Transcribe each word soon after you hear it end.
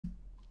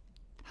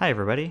Hi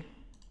everybody,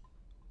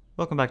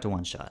 welcome back to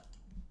OneShot.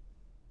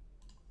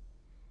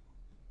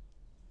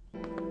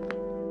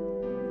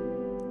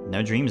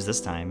 No dreams this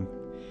time.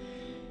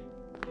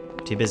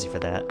 Too busy for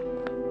that.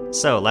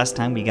 So, last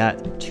time we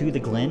got to the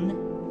Glen,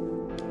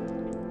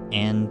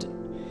 and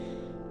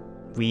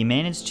we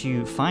managed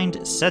to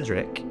find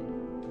Cedric,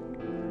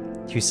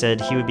 who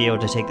said he would be able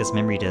to take this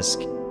memory disk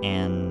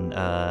and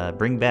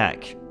bring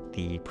back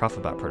the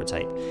Profitbot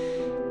prototype.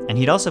 And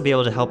he'd also be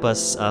able to help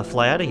us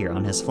fly out of here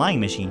on his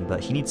flying machine,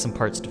 but he needs some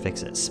parts to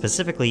fix it,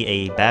 specifically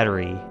a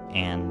battery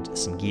and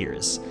some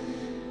gears.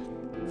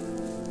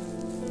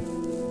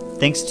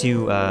 Thanks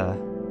to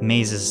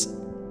Maze's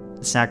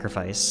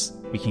sacrifice,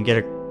 we can get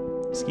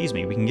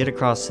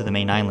across to the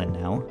main island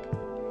now,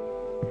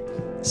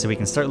 so we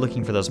can start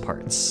looking for those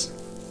parts.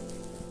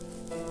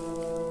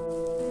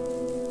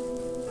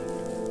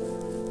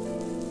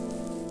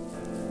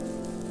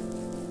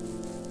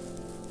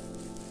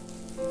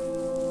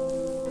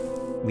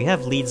 We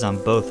have leads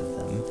on both of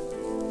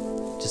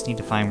them. Just need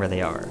to find where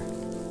they are.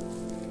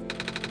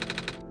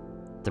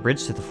 The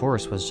bridge to the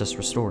forest was just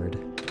restored.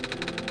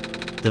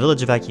 The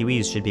village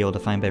evacuees should be able to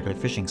find better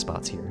fishing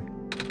spots here.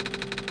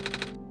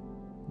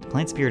 The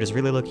plant spirit is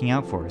really looking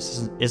out for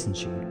us, isn't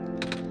she?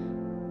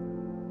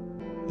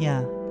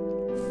 Yeah.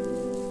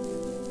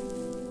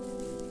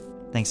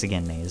 Thanks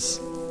again, Maze.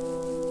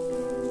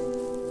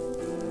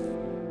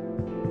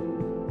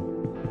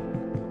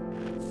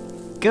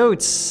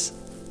 Goats!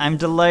 I'm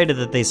delighted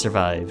that they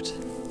survived.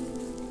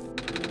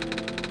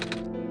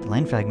 The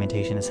land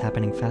fragmentation is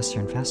happening faster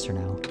and faster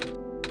now,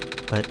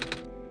 but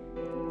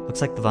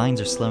looks like the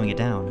vines are slowing it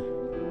down.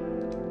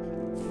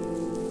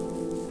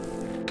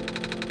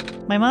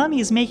 My mommy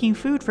is making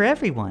food for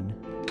everyone.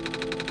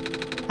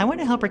 I want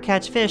to help her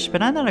catch fish,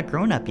 but I'm not a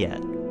grown-up yet.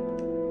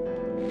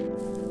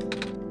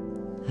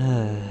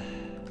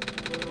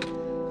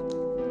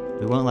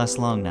 We won't last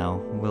long now,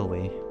 will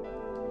we?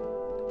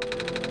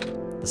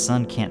 The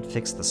sun can't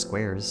fix the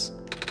squares.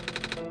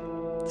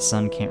 The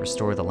sun can't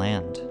restore the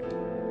land.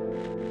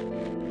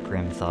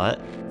 Grim thought.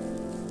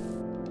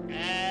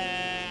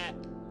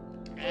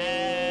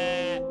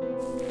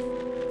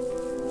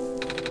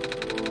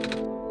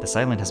 This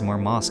island has more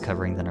moss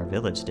covering than our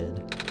village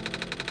did.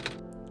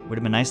 Would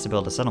have been nice to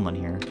build a settlement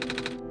here.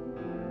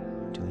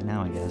 Too late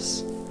now, I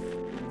guess.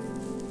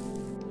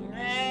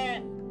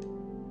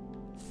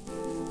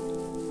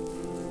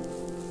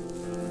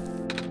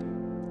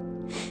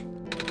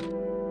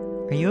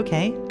 Are you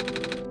okay?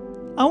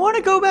 I want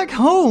to go back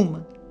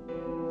home!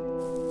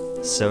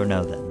 So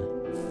no then.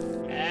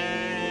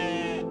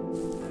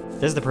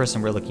 There's the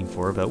person we're looking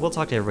for, but we'll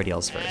talk to everybody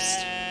else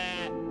first.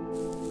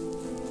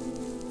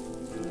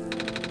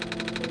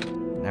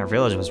 Our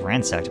village was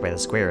ransacked by the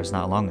squares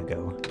not long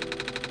ago.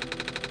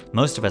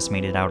 Most of us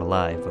made it out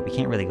alive, but we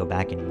can't really go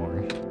back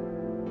anymore.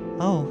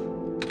 Oh.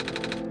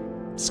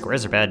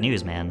 Squares are bad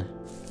news, man.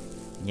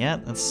 Yeah,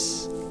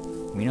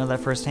 we know that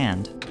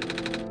firsthand.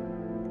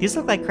 These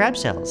look like crab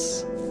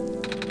shells.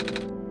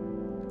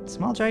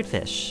 Small dried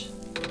fish.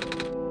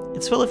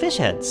 It's full of fish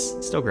heads.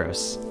 Still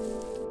gross.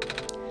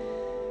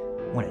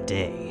 What a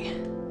day.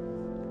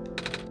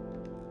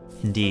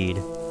 Indeed.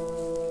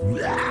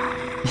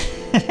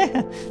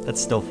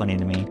 That's still funny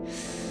to me.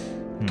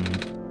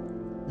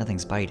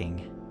 Nothing's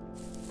biting.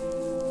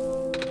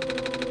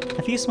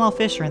 A few small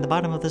fish are in the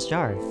bottom of this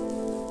jar.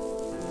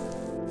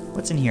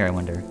 What's in here, I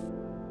wonder?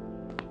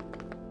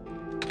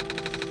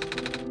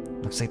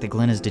 Looks like the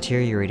Glen is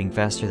deteriorating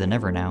faster than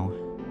ever now.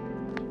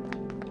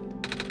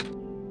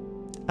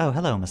 Oh,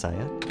 hello,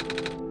 Messiah.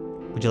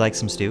 Would you like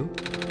some stew?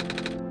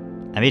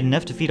 I made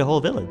enough to feed a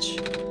whole village.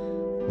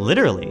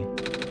 Literally.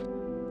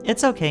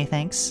 It's okay,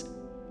 thanks.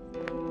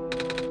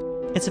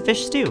 It's a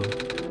fish stew.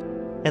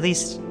 At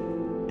least,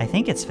 I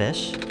think it's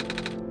fish.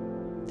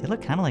 They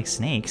look kind of like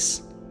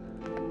snakes.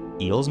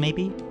 Eels,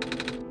 maybe?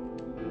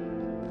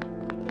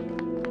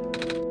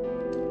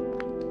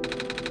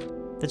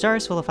 The jar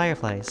is full of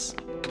fireflies.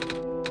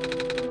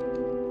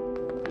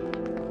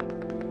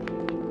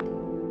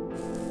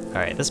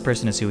 Alright, this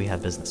person is who we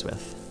have business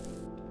with.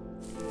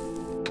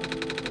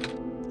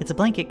 It's a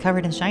blanket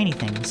covered in shiny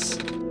things.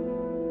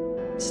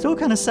 Still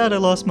kinda sad I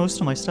lost most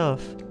of my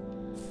stuff.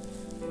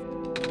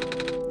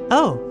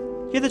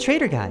 Oh, you're the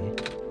trader guy.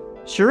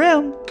 Sure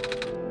am.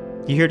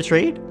 You here to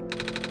trade?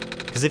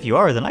 Because if you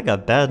are, then I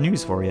got bad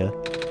news for you.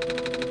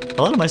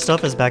 A lot of my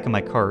stuff is back in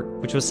my cart,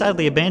 which was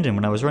sadly abandoned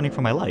when I was running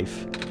for my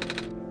life.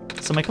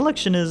 So my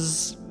collection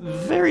is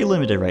very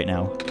limited right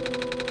now.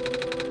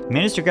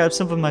 Managed to grab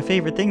some of my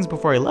favorite things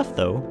before I left,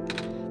 though.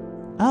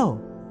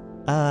 Oh,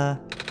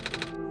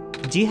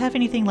 do you have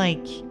anything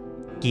like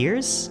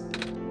gears?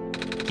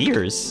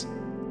 Gears?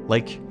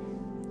 Like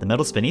the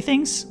metal spinny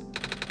things?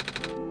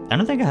 I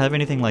don't think I have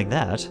anything like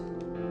that.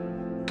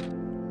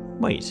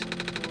 Wait,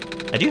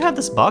 I do have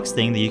this box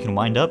thing that you can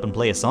wind up and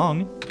play a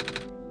song.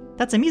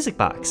 That's a music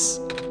box.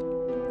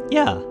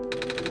 Yeah,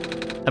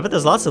 I bet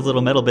there's lots of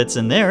little metal bits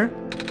in there.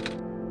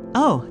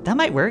 Oh, that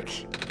might work.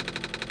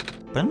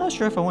 But I'm not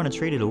sure if I want to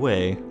trade it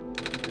away.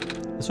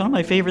 It's one of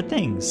my favorite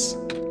things.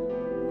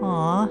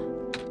 Aww.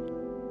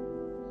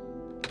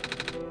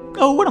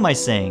 Oh, what am I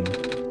saying?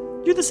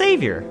 You're the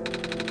savior.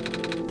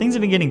 Things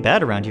have been getting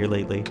bad around here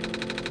lately.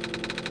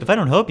 If I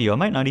don't help you, I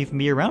might not even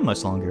be around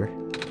much longer.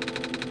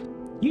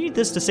 You need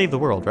this to save the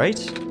world, right?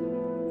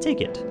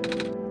 Take it.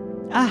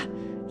 Ah,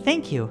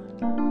 thank you.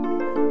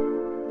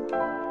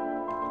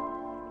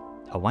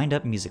 A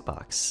wind-up music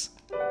box.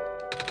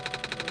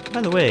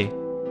 By the way,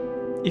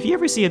 if you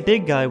ever see a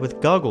big guy with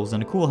goggles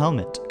and a cool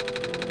helmet,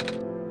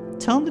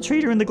 tell him the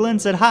trader in the Glen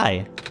said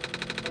hi.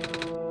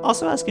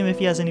 Also ask him if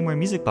he has any more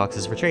music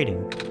boxes for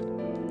trading.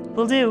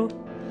 Will do.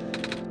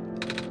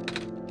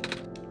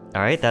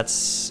 Alright,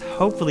 that's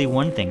hopefully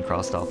one thing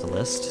crossed off the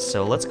list,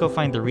 so let's go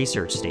find the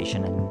research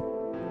station and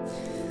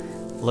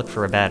look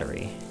for a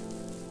battery.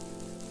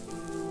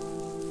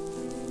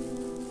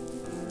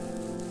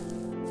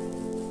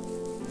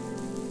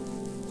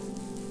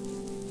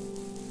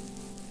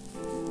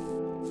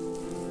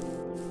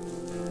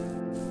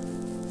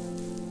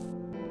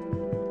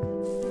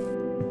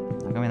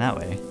 Not going that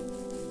way.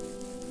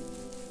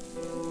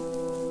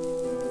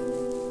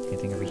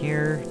 Anything over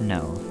here?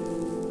 No.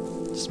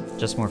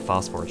 Just more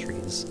phosphor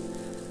trees.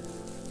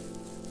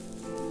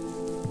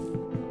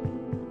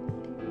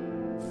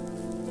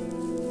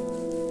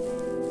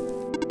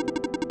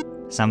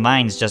 Some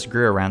vines just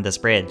grew around this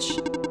bridge,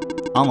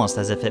 almost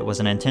as if it was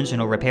an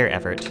intentional repair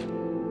effort.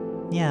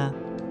 Yeah.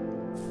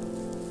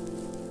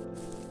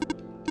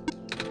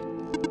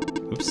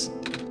 Oops.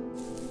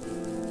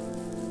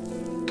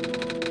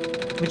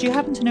 Would you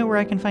happen to know where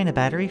I can find a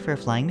battery for a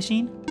flying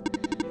machine?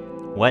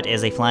 What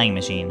is a flying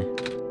machine?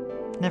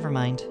 Never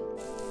mind.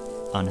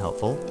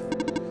 Unhelpful.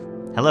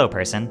 Hello,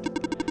 person.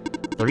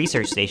 The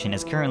research station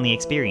is currently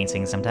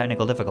experiencing some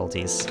technical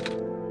difficulties.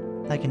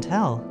 I can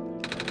tell.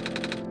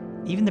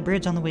 Even the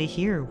bridge on the way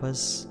here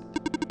was...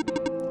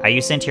 Are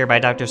you sent here by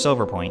Dr.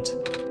 Silverpoint?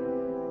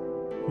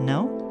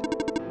 No?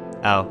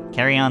 Oh,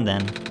 carry on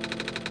then.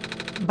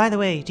 By the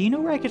way, do you know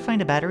where I could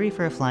find a battery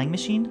for a flying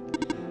machine?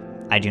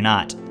 I do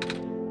not.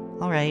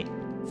 Alright.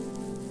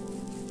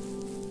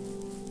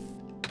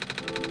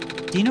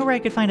 Do you know where I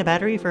could find a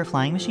battery for a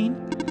flying machine?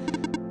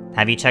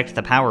 Have you checked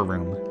the power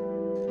room?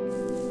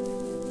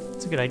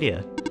 That's a good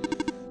idea.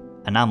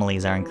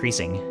 Anomalies are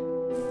increasing.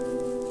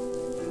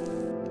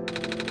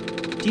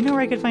 Do you know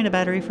where I could find a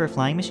battery for a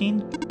flying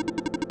machine?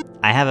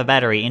 I have a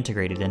battery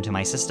integrated into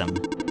my system.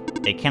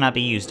 It cannot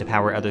be used to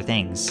power other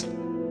things.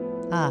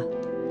 Ah.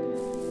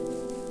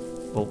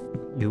 Well,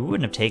 you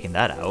wouldn't have taken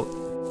that out.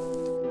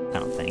 I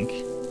don't think.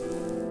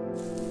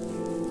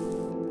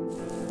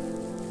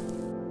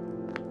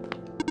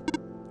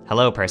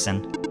 Hello,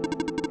 person.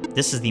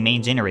 This is the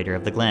main generator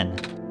of the Glen.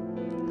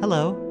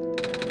 Hello.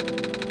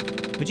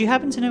 Would you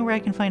happen to know where I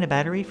can find a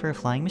battery for a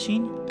flying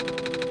machine?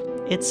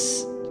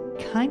 It's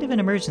kind of an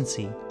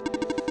emergency.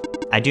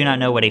 I do not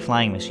know what a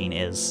flying machine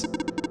is,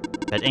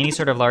 but any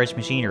sort of large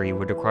machinery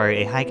would require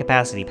a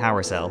high-capacity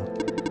power cell.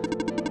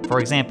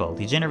 For example,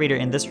 the generator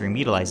in this room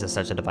utilizes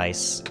such a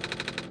device.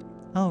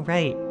 Oh,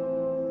 right.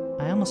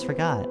 I almost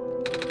forgot.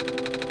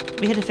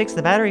 We had to fix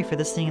the battery for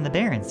this thing in the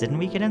Barrens, didn't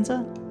we,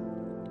 Cadenza?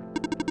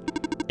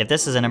 If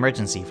this is an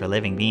emergency for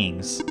living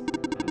beings,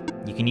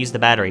 you can use the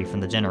battery from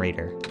the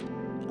generator.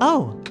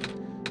 Oh!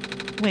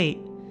 Wait.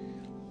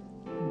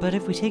 But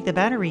if we take the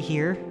battery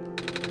here,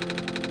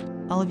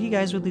 all of you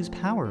guys would lose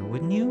power,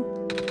 wouldn't you?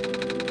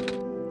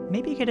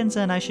 Maybe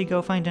Cadenza and I should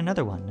go find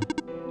another one.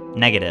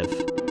 Negative.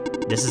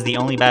 This is the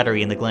only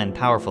battery in the Glen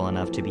powerful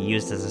enough to be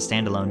used as a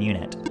standalone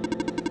unit.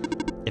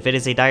 If it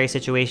is a dire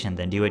situation,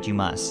 then do what you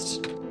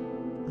must.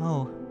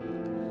 Oh.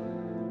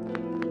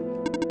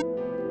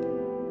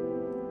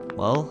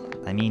 Well,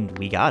 I mean,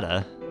 we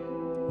gotta.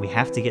 We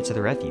have to get to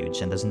the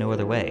refuge, and there's no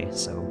other way,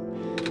 so...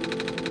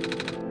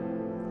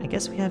 I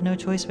guess we have no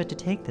choice but to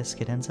take this,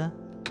 Cadenza.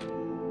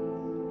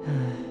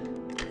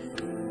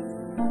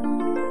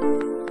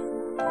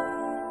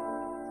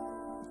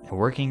 A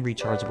working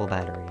rechargeable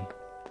battery.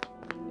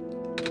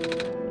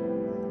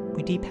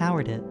 We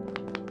depowered it.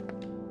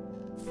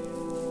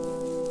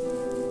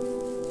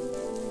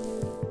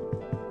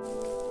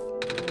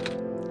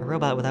 A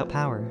robot without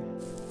power.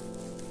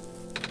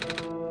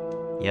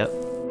 Yep.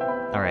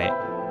 Alright.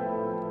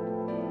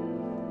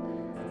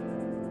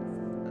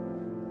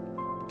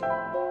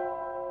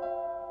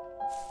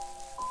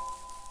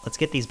 Let's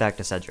get these back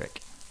to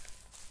Cedric.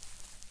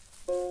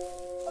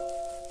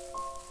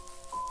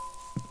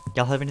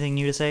 Y'all have anything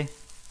new to say?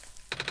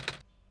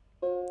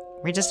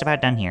 We're just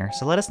about done here,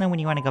 so let us know when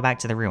you want to go back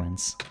to the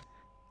ruins.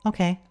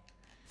 Okay.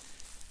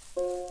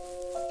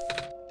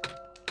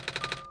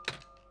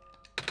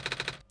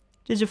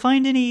 Did you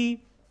find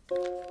any...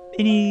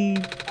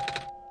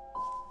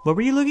 What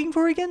were you looking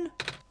for again?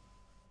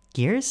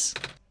 Gears?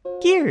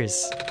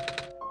 Gears!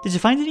 Did you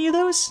find any of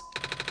those?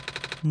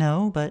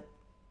 No, but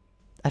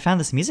I found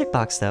this music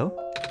box, though.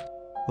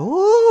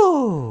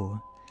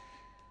 Ooh!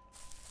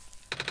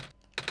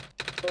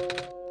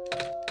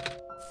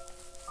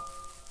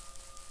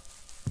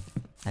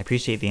 I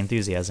appreciate the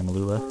enthusiasm,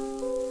 Lula.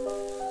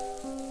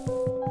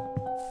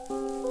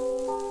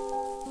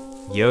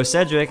 Yo,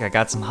 Cedric, I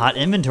got some hot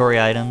inventory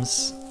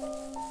items.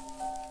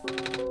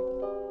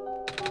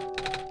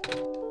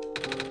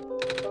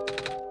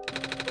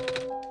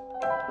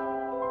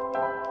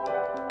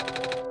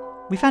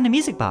 We found a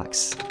music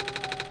box.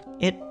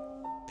 It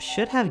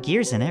should have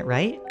gears in it,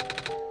 right?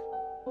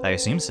 I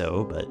assume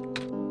so, but...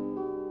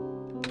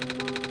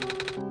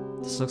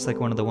 This looks like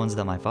one of the ones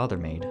that my father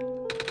made.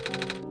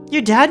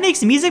 Your dad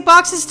makes music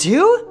boxes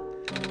too?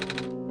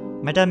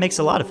 My dad makes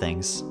a lot of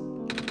things.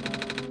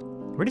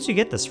 Where did you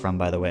get this from,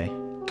 by the way?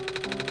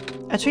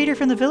 A trader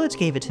from the village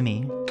gave it to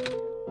me.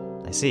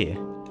 I see.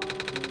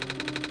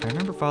 I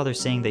remember Father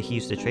saying that he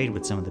used to trade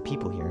with some of the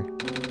people here.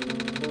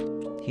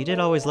 He did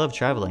always love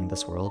traveling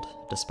this world,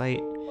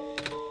 despite...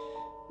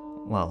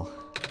 Well...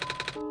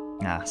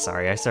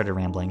 sorry, I started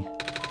rambling.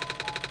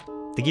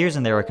 The gears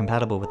in there are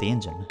compatible with the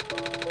engine.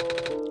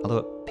 Although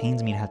it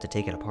pains me to have to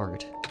take it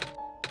apart.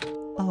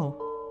 Oh.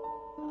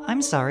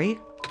 I'm sorry.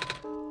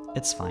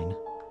 It's fine.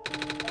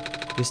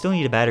 We still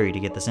need a battery to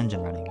get this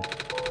engine running.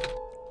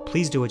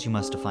 Please do what you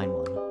must to find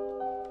one.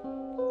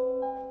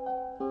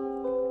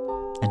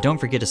 And don't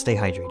forget to stay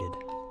hydrated.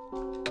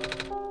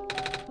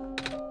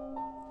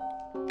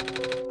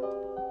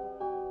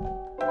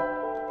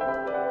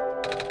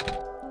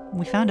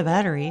 We found a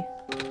battery.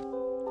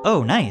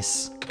 Oh,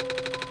 nice!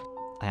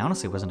 I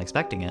honestly wasn't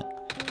expecting it.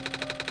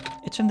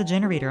 It's from the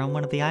generator on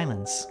one of the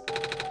islands.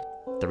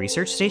 The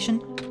research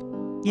station?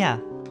 Yeah.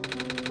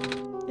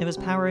 It was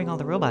powering all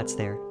the robots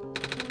there.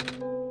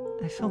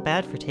 I feel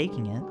bad for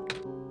taking it.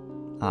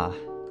 Ah.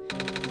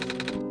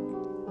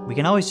 We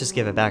can always just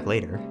give it back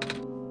later.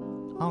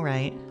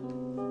 Alright.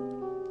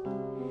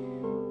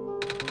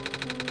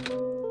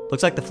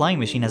 Looks like the flying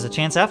machine has a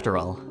chance after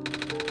all.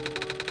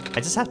 I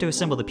just have to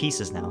assemble the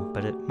pieces now,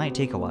 but it might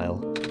take a while.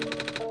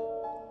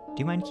 Do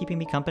you mind keeping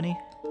me company?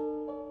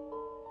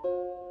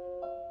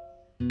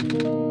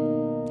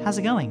 How's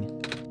it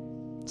going?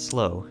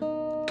 Slow.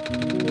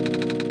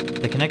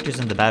 The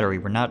connectors in the battery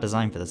were not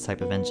designed for this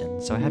type of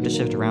engine, so I have to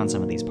shift around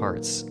some of these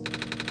parts.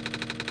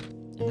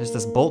 And there's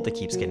this bolt that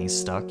keeps getting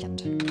stuck,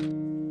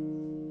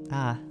 and...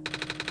 Ah.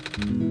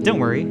 Don't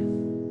worry.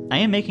 I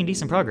am making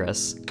decent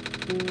progress.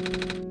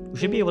 We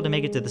should be able to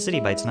make it to the city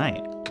by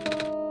tonight.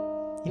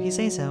 If you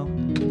say so.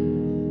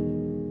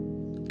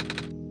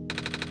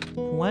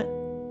 What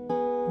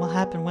will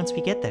happen once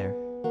we get there?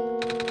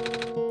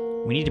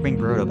 We need to bring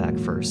Brodo back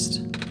first.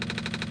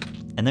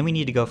 And then we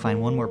need to go find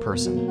one more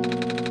person.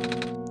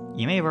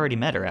 You may have already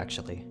met her,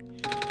 actually.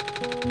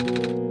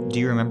 Do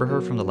you remember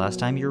her from the last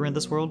time you were in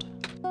this world?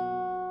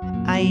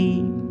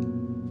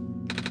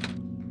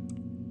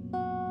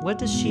 What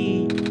does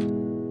she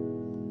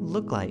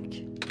look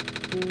like?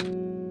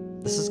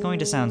 This is going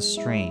to sound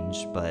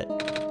strange, but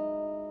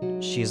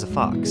she is a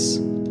fox.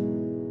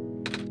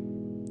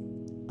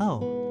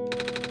 Oh.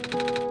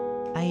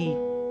 I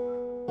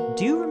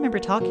do remember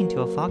talking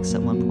to a fox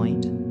at one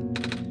point.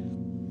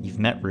 You've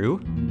met Rue?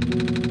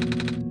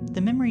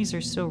 The memories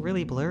are still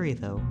really blurry,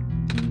 though.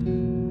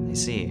 I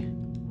see.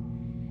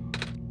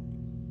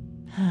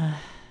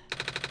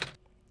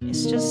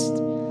 It's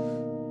just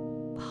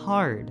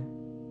hard.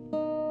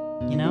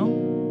 You know?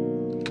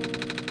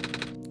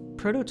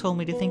 Proto told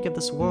me to think of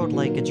this world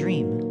like a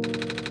dream.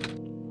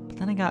 But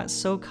then I got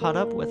so caught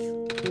up with...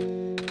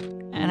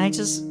 And I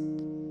just...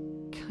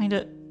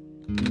 kinda...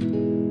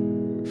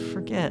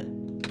 forget.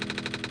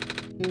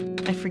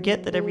 I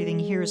forget that everything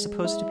here is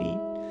supposed to be...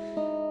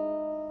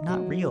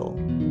 not real.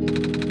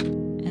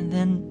 And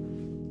then...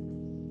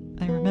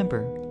 I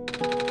remember.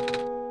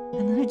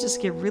 And then I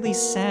just get really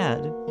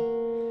sad.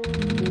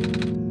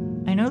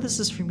 I know this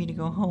is for me to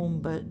go home,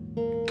 but...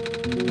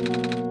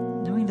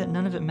 knowing that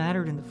none of it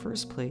mattered in the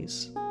first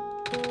place...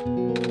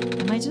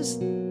 am I just...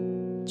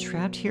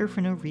 trapped here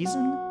for no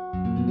reason?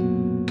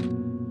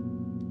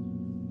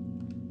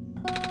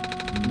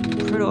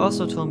 Proto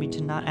also told me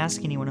to not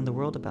ask anyone in the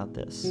world about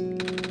this,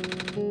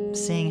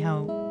 saying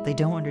how they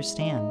don't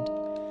understand.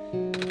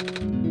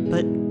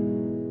 But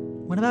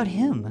what about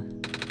him?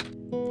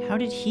 How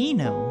did he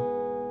know?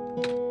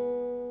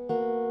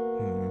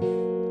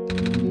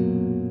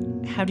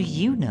 How do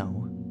you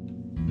know?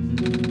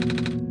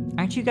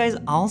 Aren't you guys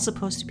all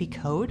supposed to be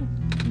code?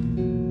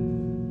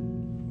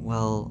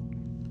 Well...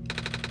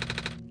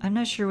 I'm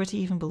not sure what to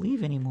even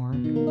believe anymore.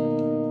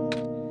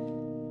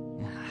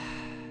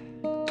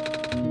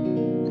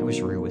 I wish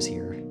Rue was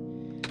here.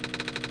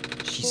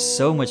 She's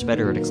so much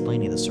better at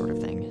explaining this sort of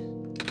thing.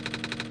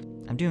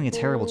 I'm doing a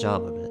terrible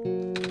job of it.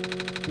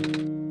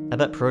 I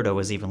bet Proto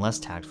was even less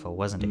tactful,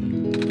 wasn't he?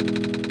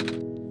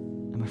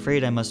 I'm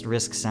afraid I must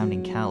risk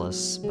sounding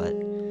callous, but...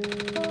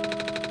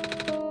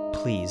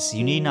 please,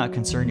 you need not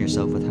concern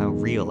yourself with how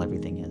real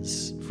everything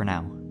is, for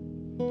now.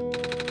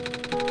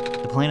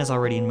 The plan is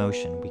already in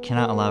motion. We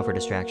cannot allow for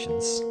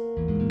distractions.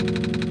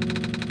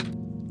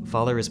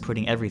 Father is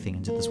putting everything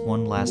into this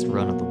one last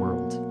run of the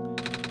world.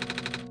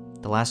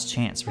 The last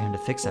chance for him to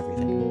fix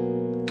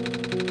everything.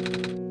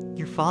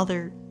 Your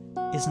father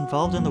is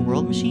involved in the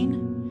world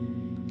machine?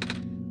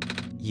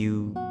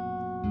 You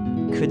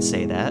could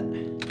say that.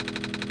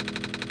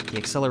 The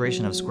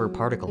acceleration of square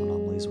particle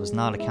anomalies was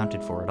not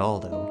accounted for at all,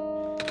 though.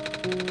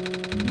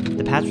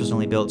 The patch was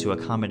only built to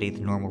accommodate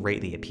the normal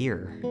rate they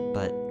appear,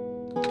 but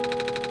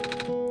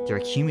they're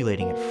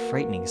accumulating at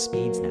frightening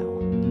speeds now.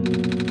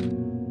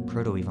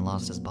 Proto even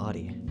lost his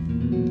body.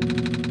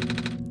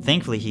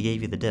 Thankfully, he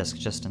gave you the disc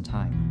just in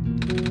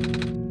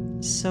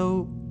time.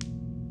 So,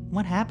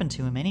 what happened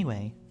to him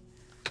anyway?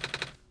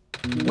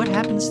 What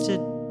happens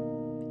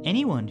to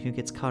anyone who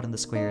gets caught in the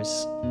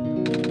squares?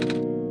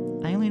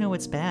 I only know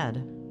it's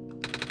bad.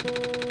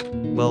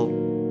 Well,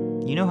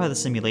 you know how the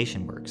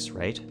simulation works,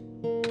 right?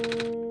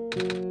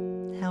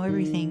 How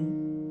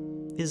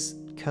everything is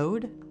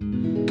code?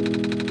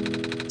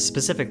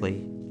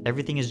 Specifically,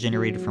 everything is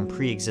generated from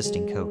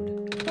pre-existing code.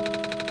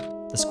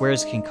 The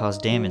squares can cause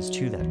damage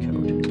to that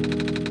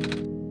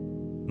code.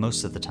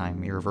 Most of the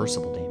time,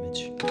 irreversible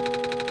damage.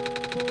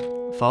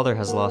 Father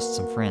has lost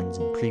some friends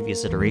in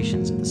previous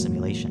iterations of the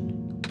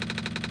simulation.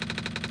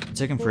 It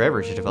took him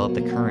forever to develop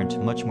the current,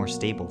 much more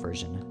stable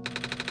version.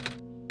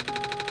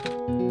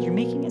 You're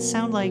making it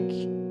sound like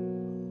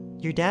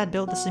your dad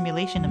built the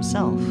simulation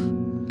himself.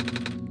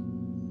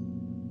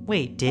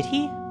 Wait, did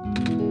he?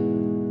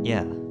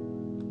 Yeah.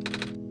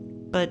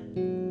 But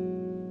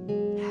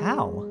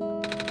how?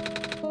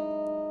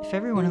 If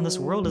everyone in this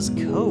world is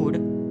code,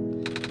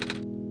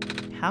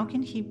 how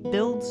can he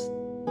build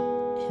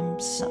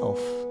himself?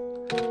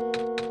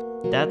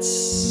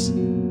 That's,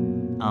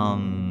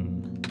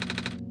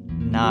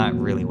 not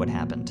really what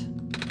happened.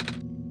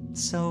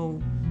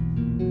 So,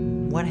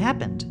 what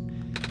happened?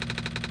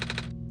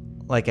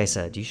 Like I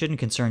said, you shouldn't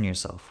concern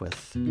yourself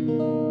with...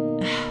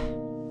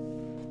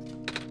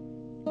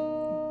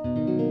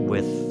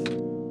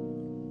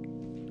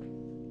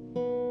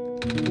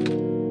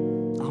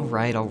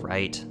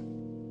 Alright.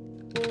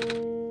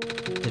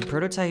 Did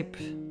Prototype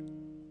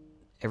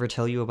ever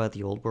tell you about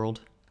the old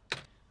world?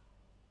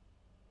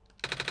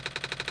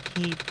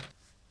 He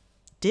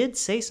did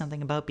say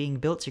something about being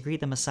built to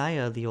greet the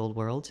Messiah of the old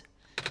world.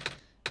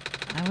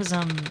 I was,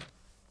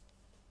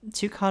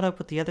 too caught up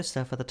with the other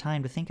stuff at the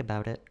time to think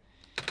about it.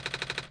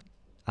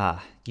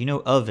 Ah, you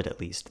know of it at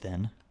least,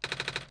 then.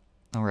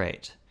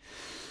 Alright.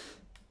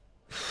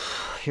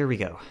 Here we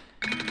go.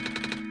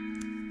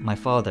 My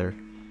father,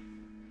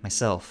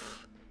 myself,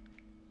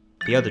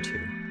 the other two.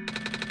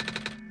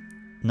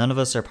 None of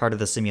us are part of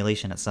the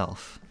simulation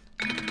itself.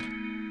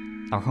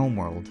 Our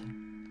homeworld,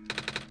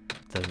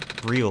 the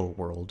real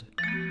world,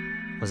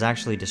 was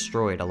actually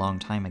destroyed a long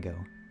time ago.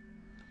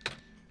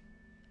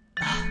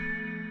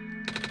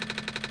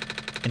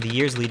 In the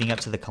years leading up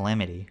to the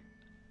calamity,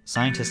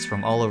 scientists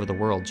from all over the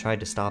world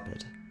tried to stop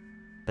it,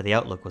 but the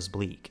outlook was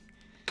bleak.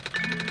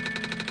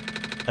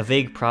 A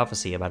vague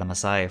prophecy about a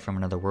messiah from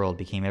another world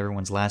became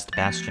everyone's last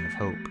bastion of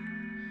hope.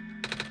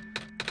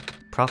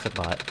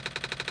 Prophetbot,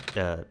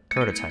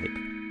 Prototype,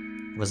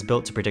 was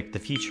built to predict the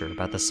future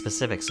about the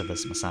specifics of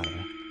this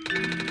messiah.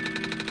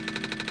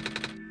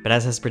 But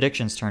as his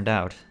predictions turned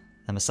out,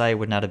 the messiah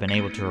would not have been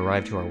able to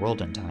arrive to our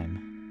world in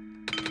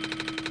time.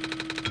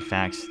 In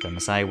fact, the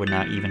messiah would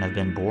not even have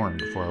been born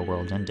before our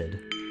world ended.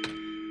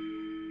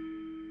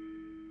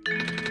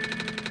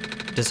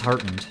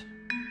 Disheartened,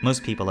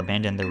 most people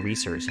abandoned their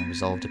research and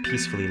resolved to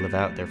peacefully live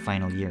out their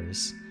final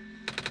years.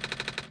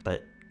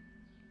 But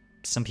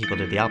some people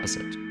did the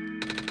opposite.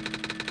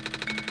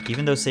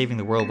 Even though saving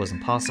the world was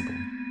impossible,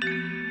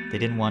 they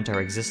didn't want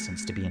our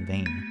existence to be in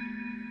vain.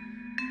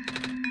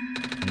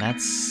 And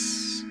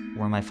that's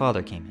where my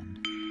father came in.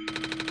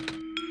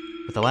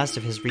 With the last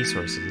of his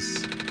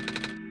resources,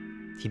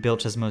 he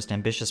built his most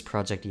ambitious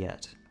project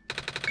yet.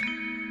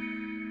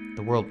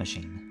 The World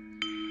Machine.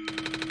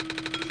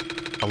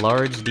 A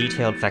large,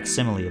 detailed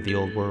facsimile of the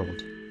old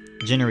world,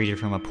 generated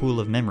from a pool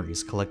of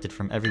memories collected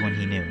from everyone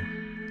he knew.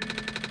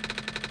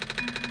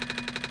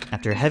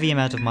 After a heavy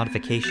amount of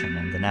modification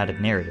and an added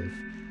narrative,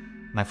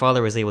 my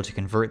father was able to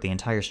convert the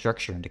entire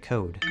structure into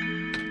code.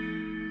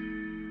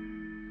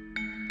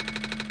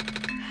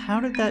 How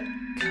did that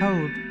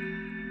code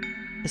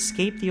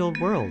escape the old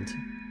world?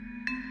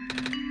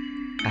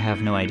 I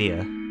have no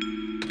idea.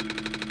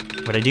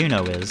 What I do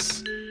know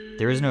is,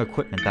 there is no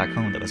equipment back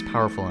home that was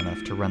powerful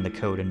enough to run the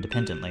code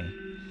independently.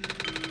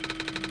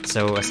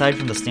 So, aside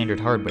from the standard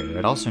hardware,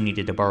 it also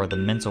needed to borrow the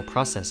mental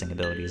processing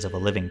abilities of a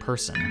living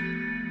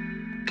person.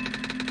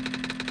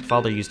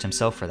 Father used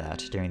himself for that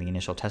during the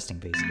initial testing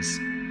phases.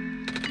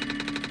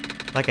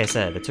 Like I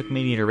said, it took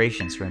many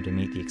iterations for him to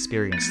make the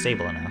experience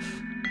stable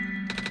enough.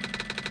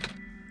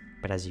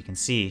 But as you can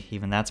see,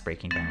 even that's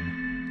breaking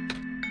down.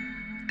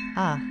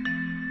 Ah.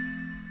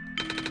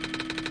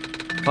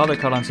 Father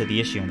caught onto the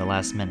issue in the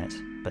last minute,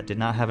 but did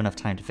not have enough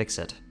time to fix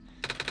it.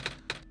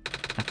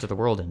 After the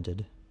world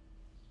ended,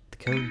 the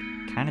code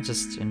kinda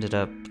just ended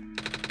up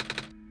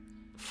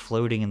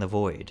floating in the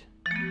void,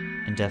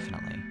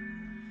 indefinitely.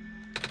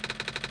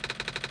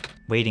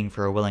 Waiting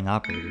for a willing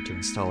operator to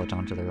install it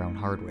onto their own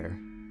hardware.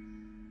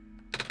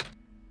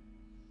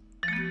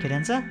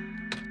 Cadenza?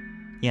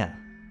 Yeah.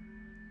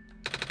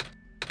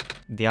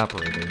 The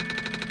operator,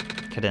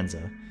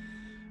 Cadenza,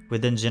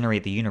 would then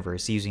generate the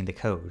universe using the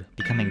code,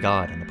 becoming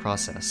God in the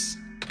process.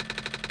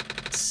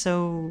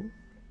 So,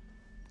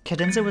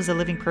 Cadenza was a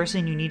living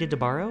person you needed to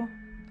borrow?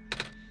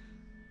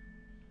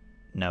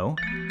 No.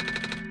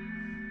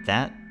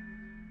 That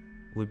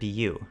would be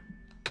you.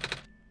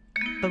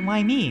 But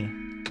why me?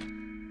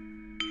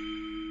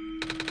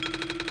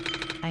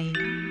 I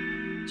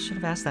should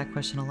have asked that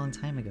question a long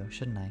time ago,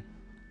 shouldn't I?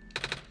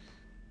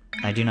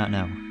 I do not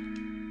know.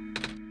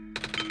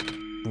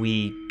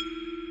 We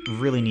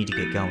really need to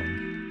get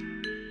going.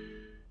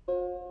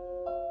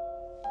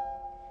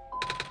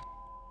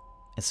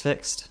 It's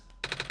fixed.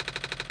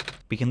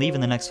 We can leave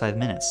in the next 5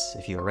 minutes,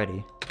 if you are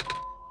ready.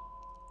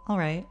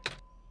 Alright.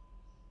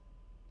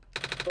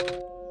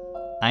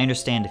 I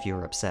understand if you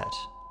are upset.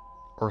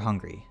 Or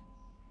hungry.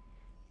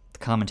 The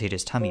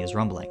commentator's tummy is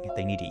rumbling.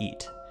 They need to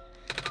eat.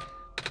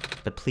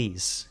 But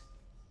please,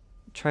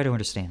 try to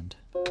understand.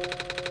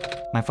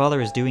 My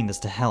father is doing this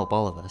to help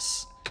all of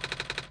us.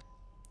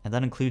 And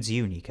that includes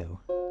you, Niko.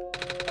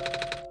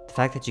 The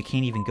fact that you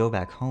can't even go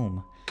back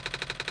home,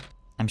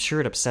 I'm sure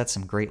it upsets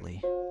him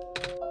greatly.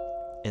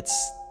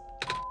 It's...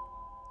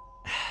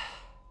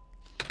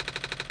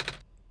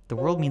 The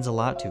world means a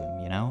lot to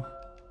him, you know?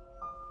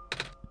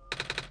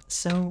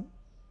 So,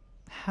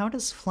 how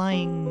does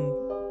flying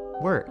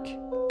work?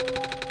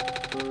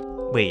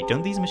 Wait,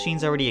 don't these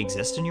machines already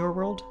exist in your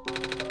world?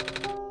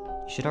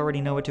 You should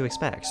already know what to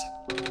expect.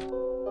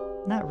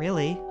 Not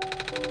really.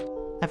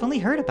 I've only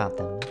heard about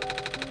them.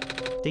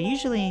 They're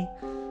usually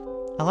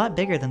a lot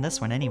bigger than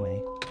this one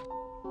anyway.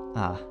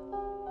 Ah.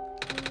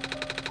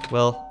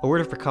 Well, a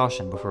word of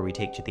precaution before we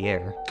take to the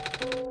air.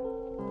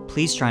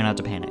 Please try not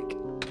to panic.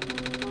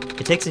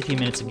 It takes a few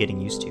minutes of getting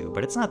used to,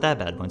 but it's not that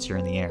bad once you're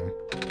in the air.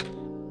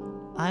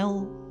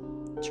 I'll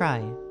try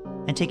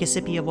and take a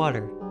sippy of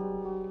water.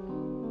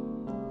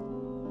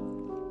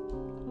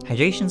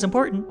 Hydration's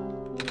important.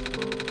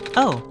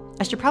 Oh,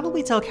 I should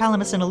probably tell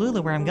Calamus and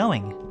Alula where I'm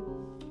going.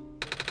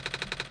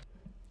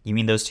 You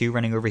mean those two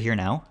running over here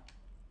now?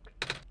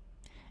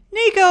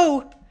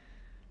 Niko!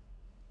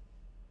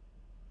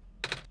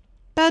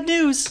 Bad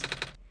news.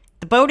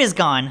 The boat is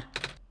gone.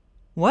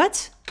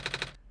 What?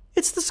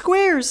 It's the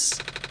squares.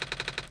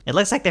 It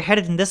looks like they're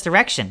headed in this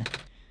direction.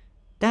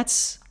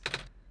 That's...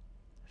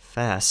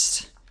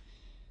 fast.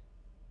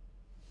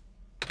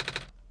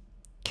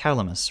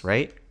 Calamus,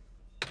 right?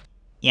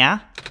 Yeah?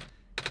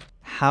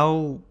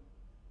 How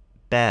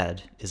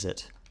bad is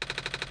it?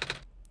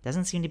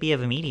 Doesn't seem to be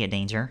of immediate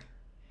danger.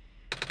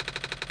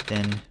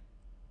 Then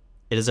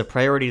it is a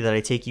priority that I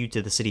take you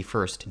to the city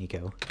first,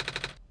 Niko.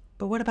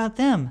 But what about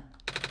them?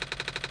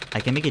 I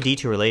can make a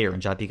detour later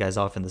and drop you guys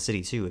off in the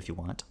city too if you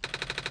want.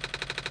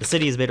 The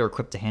city is better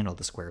equipped to handle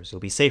the squares. You'll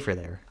be safer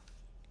there.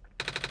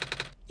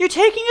 You're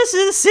taking us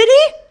to the city?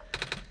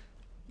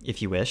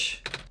 If you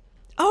wish.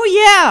 Oh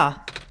yeah!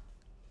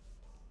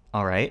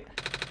 Alright.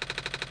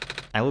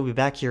 I will be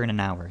back here in an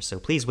hour, so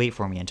please wait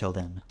for me until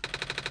then.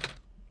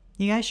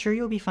 You guys sure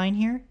you'll be fine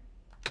here?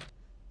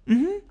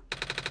 Mm-hmm.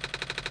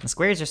 The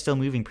squares are still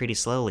moving pretty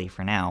slowly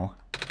for now.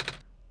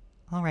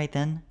 Alright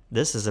then.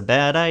 This is a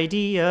bad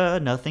idea.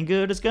 Nothing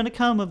good is gonna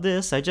come of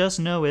this. I just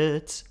know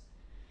it.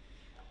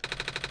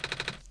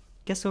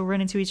 Guess we'll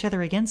run into each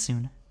other again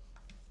soon.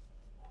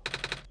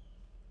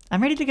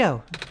 I'm ready to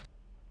go.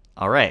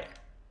 Alright.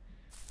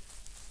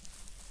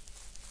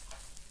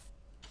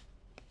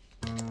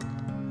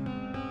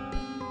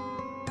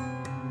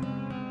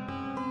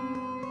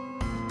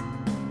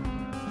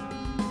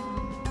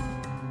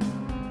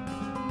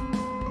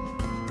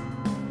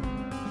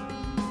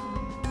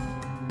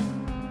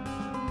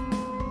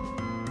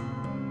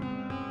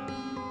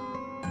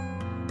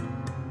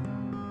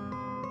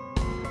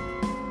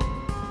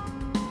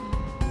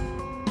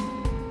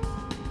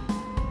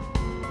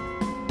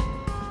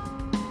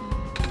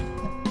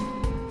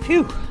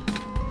 Phew.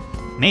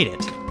 Made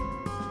it.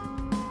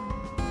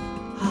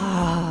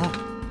 Ah.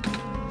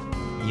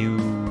 You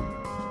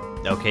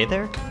okay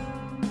there?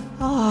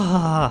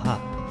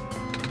 Ah.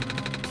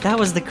 That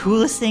was the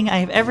coolest thing I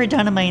have ever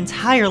done in my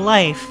entire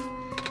life.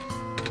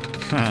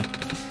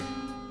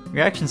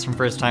 Reactions from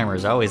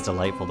first-timers are always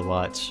delightful to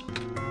watch.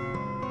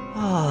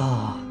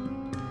 Oh.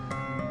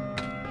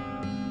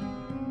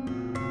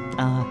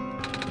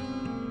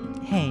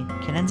 Hey,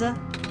 Canenza?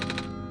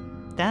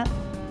 That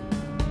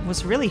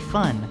was really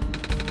fun.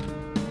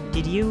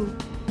 Did you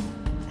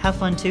have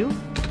fun too?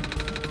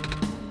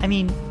 I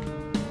mean,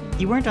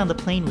 you weren't on the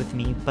plane with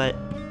me, but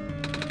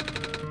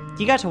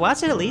you got to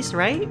watch it at least,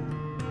 right?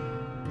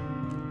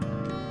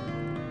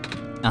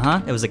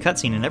 Uh-huh, it was a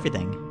cutscene and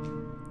everything.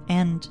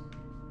 And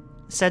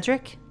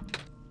Cedric?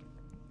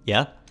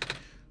 Yeah?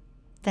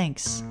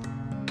 Thanks.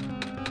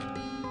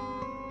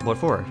 What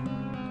for?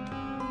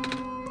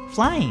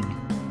 Flying.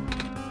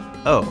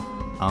 Oh,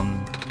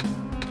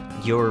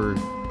 you're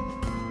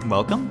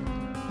welcome?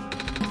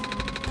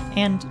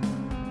 And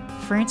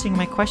for answering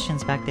my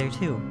questions back there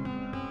too.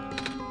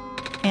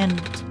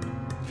 And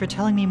for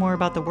telling me more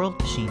about the world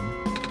machine.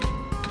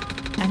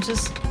 I'm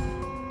just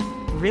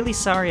really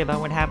sorry about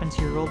what happened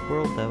to your old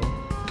world though.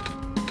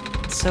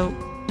 So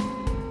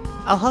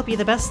I'll help you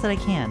the best that I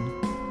can.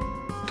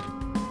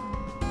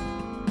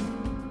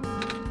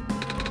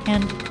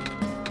 And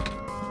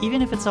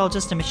even if it's all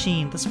just a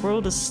machine, this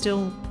world is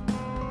still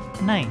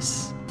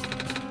nice.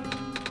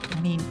 I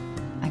mean,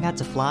 I got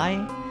to fly,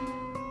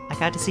 I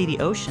got to see the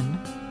ocean,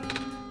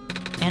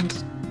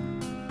 and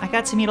I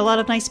got to meet a lot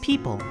of nice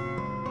people.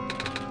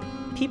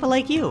 People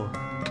like you.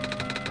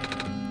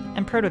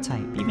 And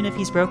Prototype, even if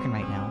he's broken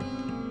right now.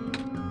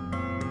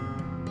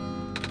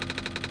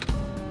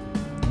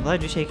 I'm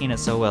glad you're taking it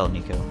so well,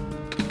 Niko.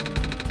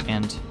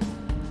 And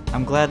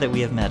I'm glad that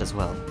we have met as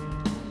well.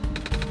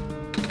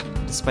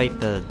 Despite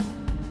the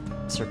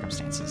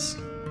circumstances.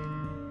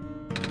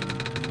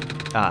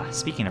 Ah,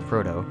 speaking of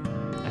Proto,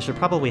 I should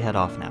probably head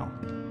off now.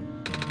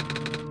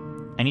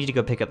 I need to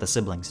go pick up the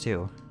siblings,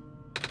 too.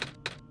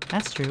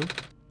 That's true.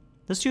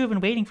 Those two have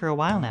been waiting for a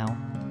while now.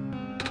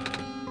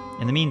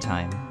 In the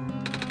meantime,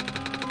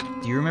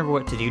 do you remember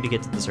what to do to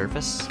get to the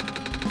surface?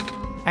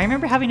 I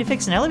remember having to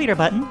fix an elevator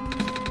button.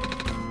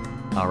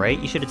 Alright,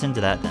 you should attend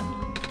to that then.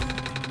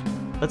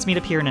 Let's meet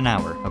up here in an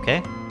hour,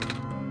 okay?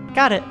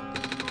 Got it.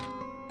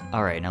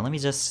 Alright, now let me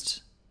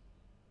just...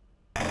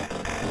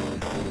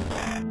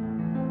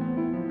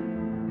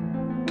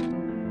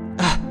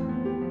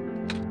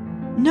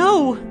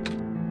 No!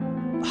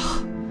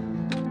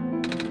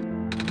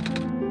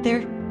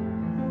 They're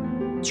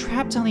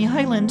trapped on the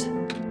island.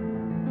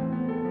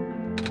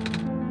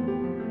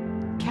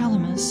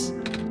 Calamus.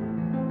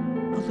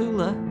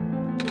 Alula.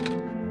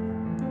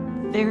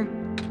 They're...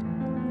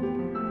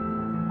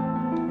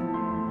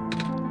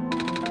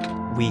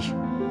 We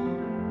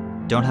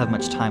don't have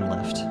much time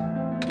left.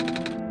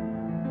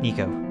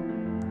 Niko,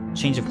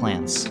 change of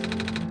plans.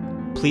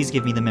 Please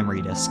give me the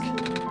memory disk.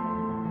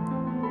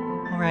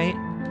 Alright.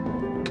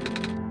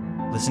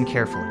 Listen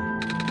carefully.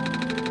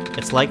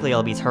 It's likely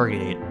I'll be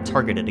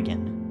targeted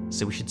again,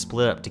 so we should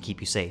split up to keep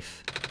you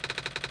safe.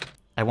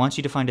 I want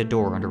you to find a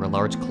door under a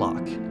large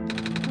clock.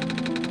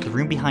 The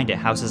room behind it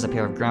houses a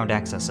pair of ground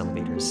access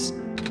elevators.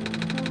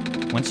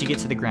 Once you get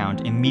to the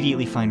ground,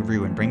 immediately find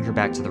Rue and bring her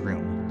back to the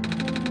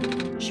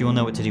room. She will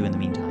know what to do in the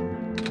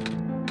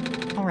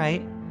meantime.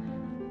 Alright.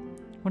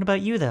 What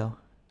about you, though?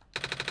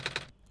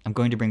 I'm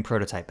going to bring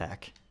Prototype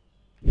back.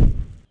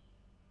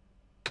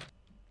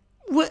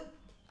 What?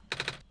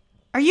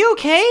 Are you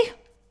okay?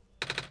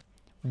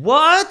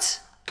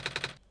 What?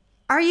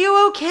 Are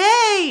you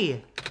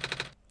okay?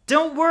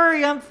 Don't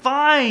worry, I'm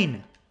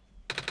fine!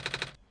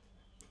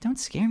 Don't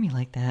scare me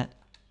like that.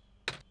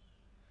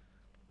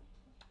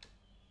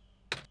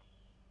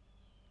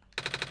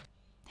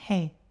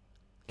 Hey,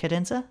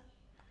 Cadenza?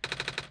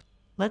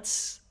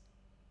 Let's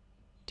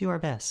do our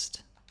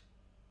best.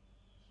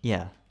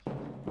 Yeah. I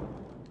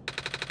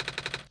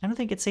don't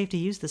think it's safe to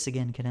use this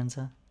again,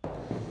 Cadenza.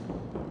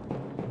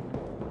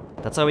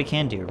 That's all we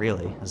can do,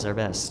 really, is our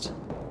best.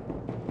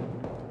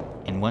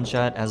 In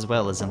OneShot as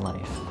well as in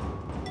life.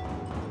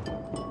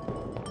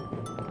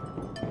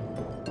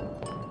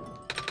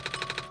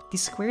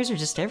 These squares are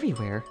just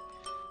everywhere.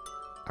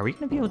 Are we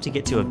gonna be able to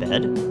get to a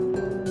bed?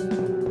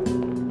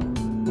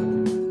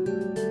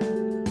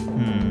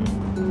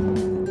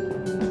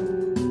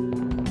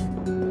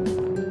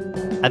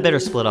 I better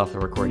split off the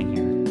recording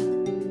here.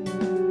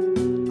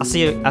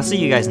 I'll see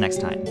you guys next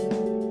time.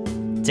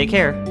 Take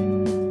care.